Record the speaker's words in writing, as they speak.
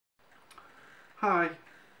Hi,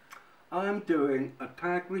 I'm doing a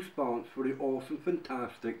tag response for the awesome,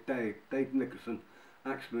 fantastic Dave Nicholson,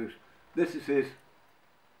 Axmoose. This is his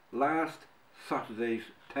last Saturday's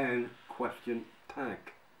 10 question tag.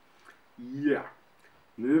 Yeah.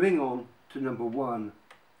 Moving on to number 1.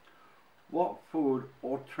 What food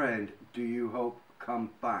or trend do you hope come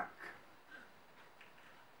back?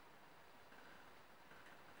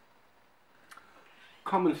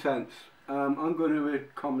 Common sense. I'm going to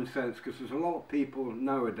read common sense because there's a lot of people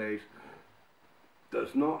nowadays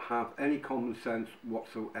does not have any common sense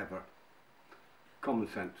whatsoever. Common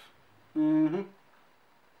sense.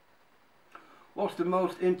 What's the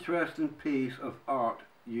most interesting piece of art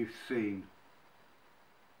you've seen?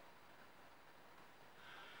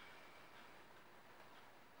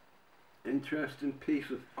 Interesting piece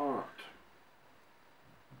of art.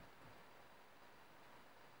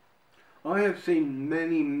 I have seen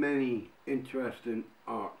many interesting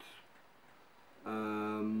arts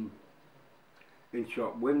in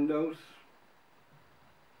shop windows,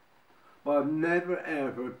 but I've never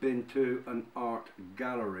ever been to an art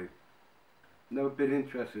gallery. Never been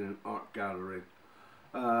interested in an art gallery.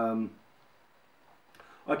 I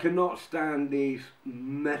cannot stand these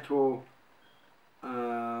metal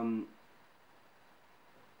standing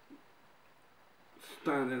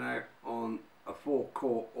out on a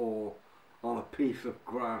forecourt or on a piece of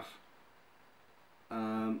grass,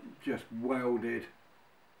 just welded,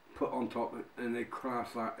 put on top, and they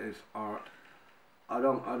class that as art. I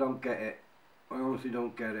don't get it. I honestly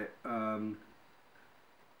don't get it.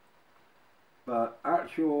 But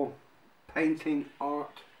actual painting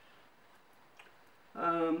art,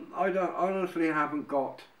 I honestly haven't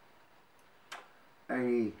got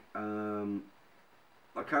any.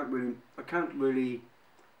 I can't really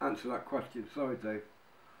answer that question. Sorry, Dave.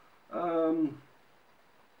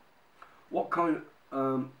 What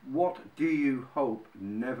do you hope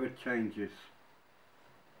never changes?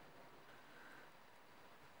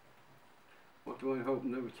 What do I hope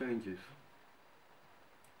never changes?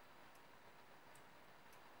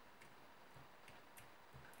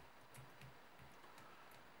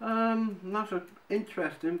 That's an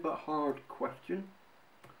interesting but hard question.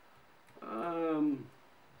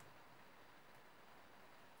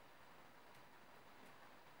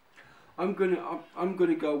 I'm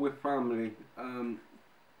gonna go with family.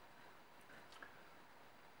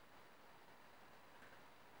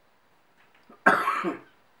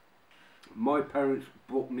 My parents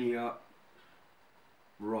brought me up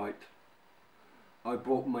right. I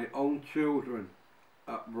brought my own children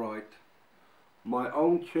up right. My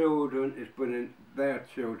own children is bringing their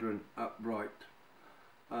children up right.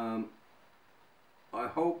 I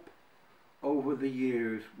hope over the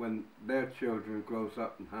years when their children grows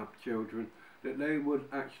up and have children that they would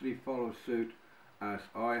actually follow suit as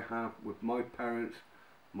I have with my parents,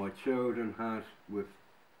 my children has with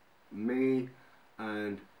me,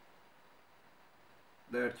 and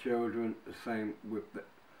their children the same with them.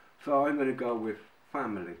 So I'm going to go with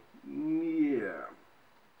family. Yeah.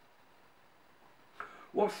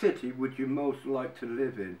 What city would you most like to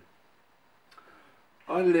live in?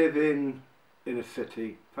 I live in a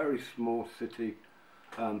city, very small city,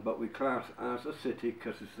 but we class as a city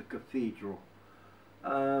because it's a cathedral.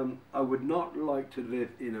 I would not like to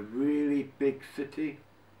live in a really big city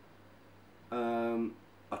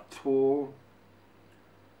at all.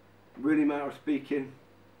 Really matter of speaking,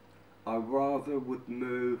 I rather would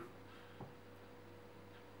move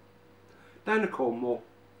down to Cornwall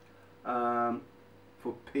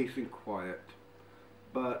for peace and quiet.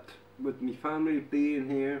 But with my family being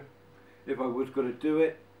here, if I was going to do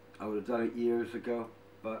it, I would have done it years ago.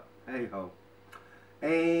 But hey ho.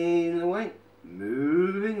 Anyway,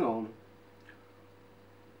 moving on.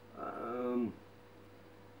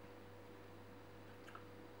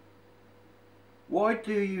 Why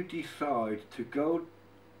do you decide to go?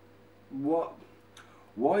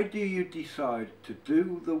 Why do you decide to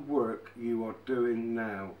do the work you are doing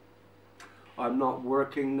now? I'm not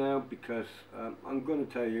working now because I'm going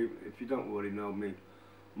to tell you, if you don't already know me,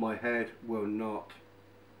 my head will not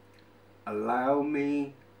allow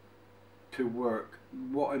me to work.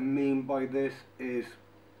 What I mean by this is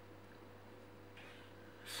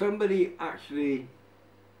somebody actually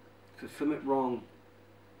says something wrong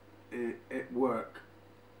at work.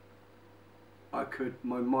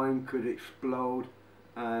 My mind could explode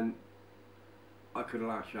and I could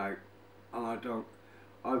lash out, and I don't.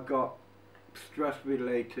 I've got stress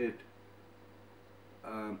related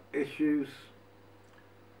issues,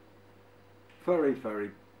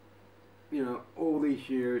 very, you know, all these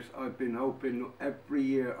years I've been hoping, every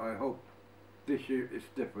year I hope this year is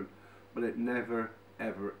different, but it never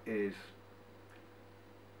ever is.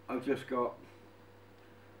 I've just got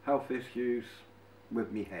health issues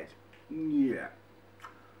with me head. Yeah.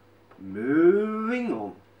 Moving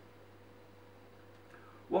on.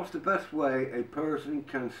 What's the best way a person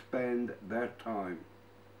can spend their time?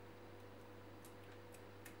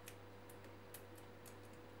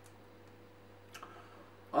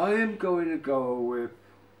 I am going to go with,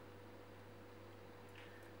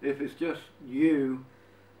 if it's just you,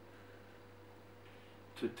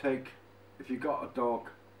 to take, if you got a dog,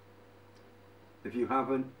 if you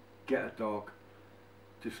haven't, get a dog,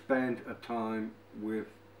 to spend a time with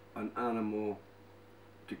an animal,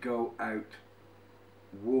 to go out,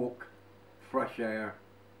 walk, fresh air,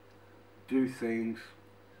 do things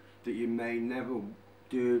that you may never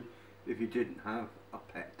do if you didn't have a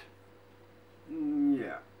pet.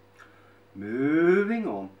 Yeah. Moving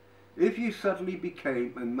on. If you suddenly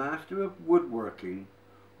became a master of woodworking,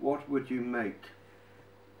 what would you make?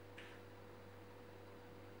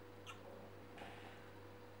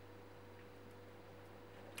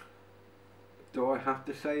 Do I have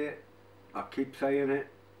to say it? I keep saying it,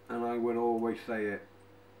 and I will always say it.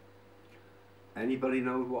 Anybody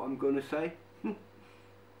knows what I'm going to say?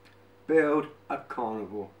 Build a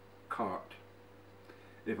carnival cart.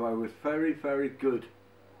 If I was very, very good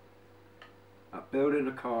at building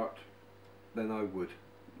a cart, then I would.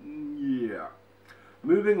 Yeah.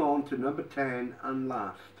 Moving on to number 10 and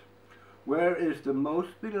last. Where is the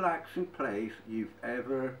most relaxing place you've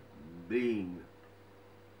ever been?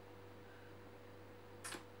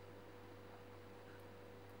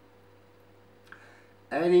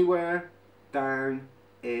 Anywhere down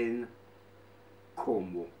in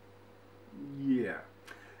Cornwall. Yeah.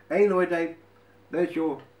 Anyway, Dave, there's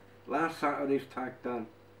your last Saturday's tag done.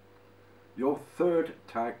 Your third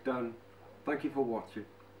tag done. Thank you for watching.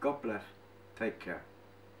 God bless. Take care.